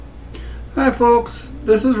Hi folks,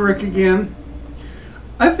 this is Rick again.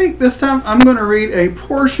 I think this time I'm going to read a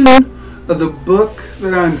portion of the book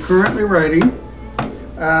that I'm currently writing.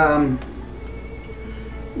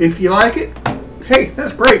 If you like it, hey,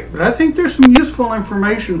 that's great, but I think there's some useful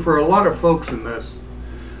information for a lot of folks in this.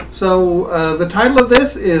 So the title of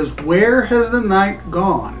this is Where Has the Night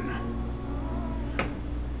Gone?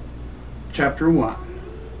 Chapter 1.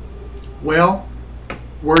 Well,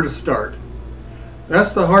 where to start?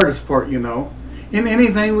 That's the hardest part, in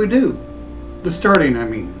anything we do. The starting, I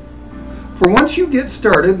mean. For once you get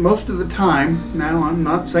started, most of the time, now I'm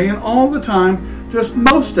not saying all the time, just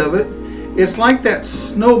most of it, it's like that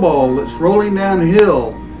snowball that's rolling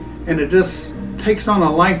downhill and it just takes on a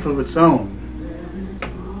life of its own.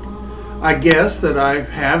 I guess that I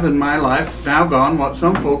have in my life now gone what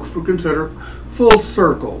some folks would consider full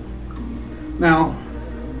circle. Now,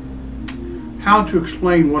 how to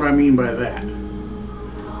explain what I mean by that?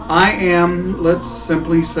 I am, let's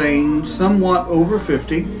simply say, somewhat over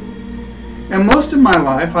 50, and most of my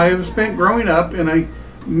life I have spent growing up in a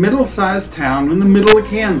middle-sized town in the middle of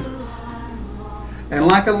Kansas. And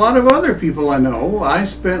like a lot of other people I know, I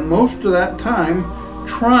spent most of that time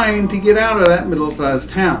trying to get out of that middle-sized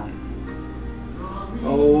town.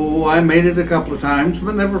 Oh, I made it a couple of times,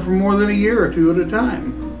 but never for more than a year or two at a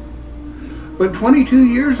time. But 22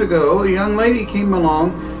 years ago, a young lady came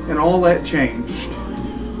along and all that changed.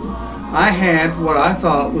 I had what I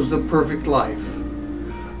thought was the perfect life.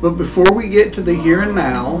 But before we get to the here and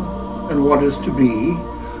now and what is to be,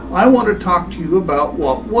 I want to talk to you about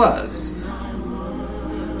what was.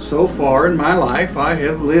 So far in my life, I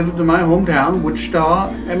have lived in my hometown, Wichita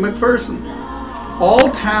and McPherson.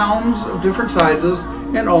 All towns of different sizes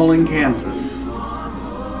and all in Kansas.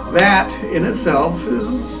 That in itself is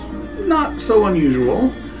not so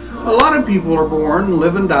unusual. A lot of people are born,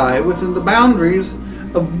 live and die within the boundaries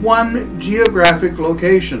of one geographic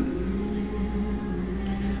location.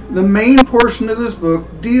 The main portion of this book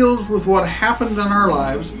deals with what happened in our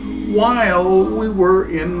lives while we were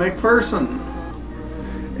in McPherson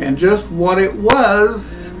and just what it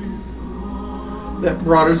was that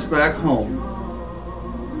brought us back home.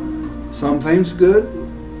 Some things good,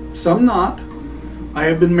 some not. I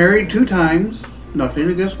have been married 2 times, nothing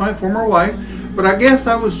against my former wife, but I guess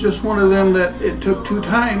I was just one of them that it took 2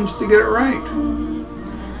 times to get it right.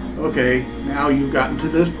 Okay, now you've gotten to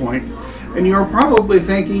this point, and you're probably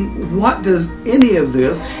thinking, what does any of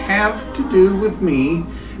this have to do with me,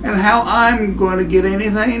 and how I'm going to get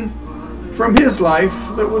anything from his life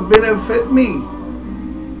that would benefit me?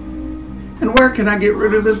 And where can I get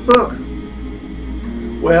rid of this book?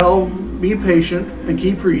 Well, be patient and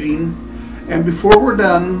keep reading, and before we're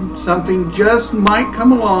done, something just might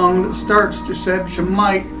come along that starts to shed some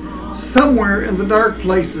light somewhere in the dark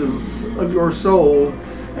places of your soul,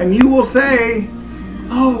 and you will say,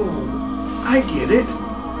 oh, I get it.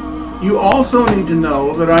 You also need to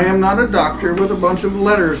know that I am not a doctor with a bunch of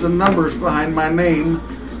letters and numbers behind my name,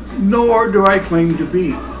 nor do I claim to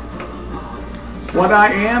be. What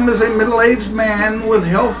I am is a middle-aged man with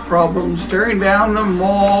health problems staring down the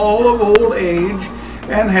maw of old age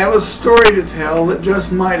and have a story to tell that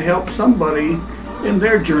just might help somebody in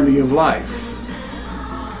their journey of life.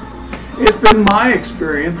 It's been my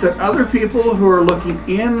experience that other people who are looking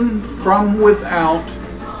in from without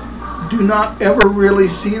do not ever really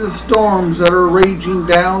see the storms that are raging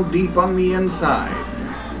down deep on the inside.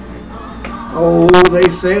 Oh, they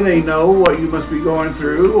say they know what you must be going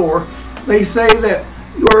through, or they say that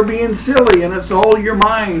you're being silly and it's all your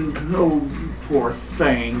mind. Oh, poor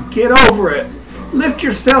thing. Get over it. Lift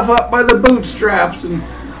yourself up by the bootstraps and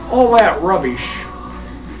all that rubbish.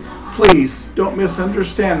 Please, don't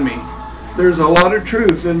misunderstand me. There's a lot of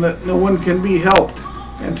truth in that no one can be helped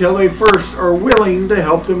until they first are willing to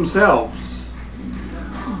help themselves.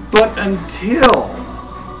 But until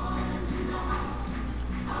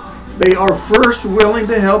they are first willing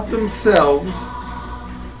to help themselves,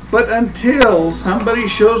 but until somebody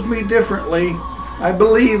shows me differently, I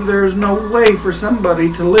believe there's no way for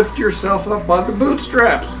somebody to lift yourself up by the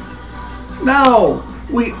bootstraps. No,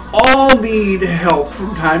 we all need help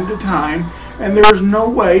from time to time, and there's no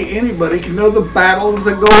way anybody can know the battles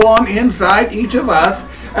that go on inside each of us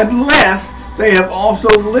unless they have also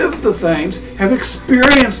lived the things, have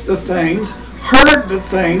experienced the things, heard the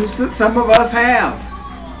things that some of us have.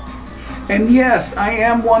 And yes, I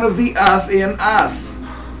am one of the us in us.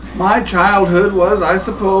 My childhood was, I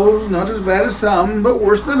suppose, not as bad as some, but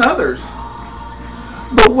worse than others.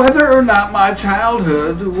 But whether or not my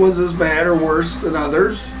childhood was as bad or worse than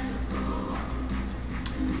others,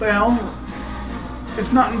 well,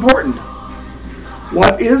 it's not important.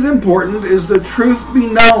 What is important is the truth be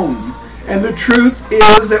known And the truth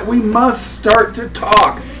is that we must start to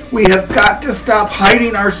talk. We have got to stop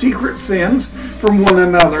hiding our secret sins from one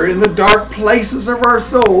another in the dark places of our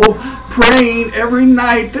soul, praying every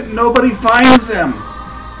night that nobody finds them.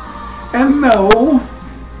 And no,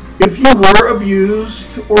 if you were abused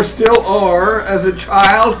or still are as a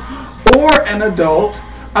child or an adult,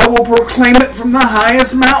 I will proclaim it from the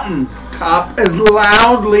highest mountain top as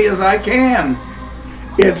loudly as I can.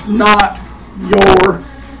 It's not your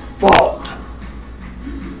fault.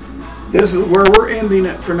 This is where we're ending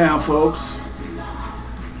it for now, folks.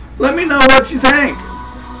 Let me know what you think.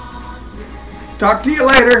 Talk to you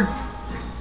later.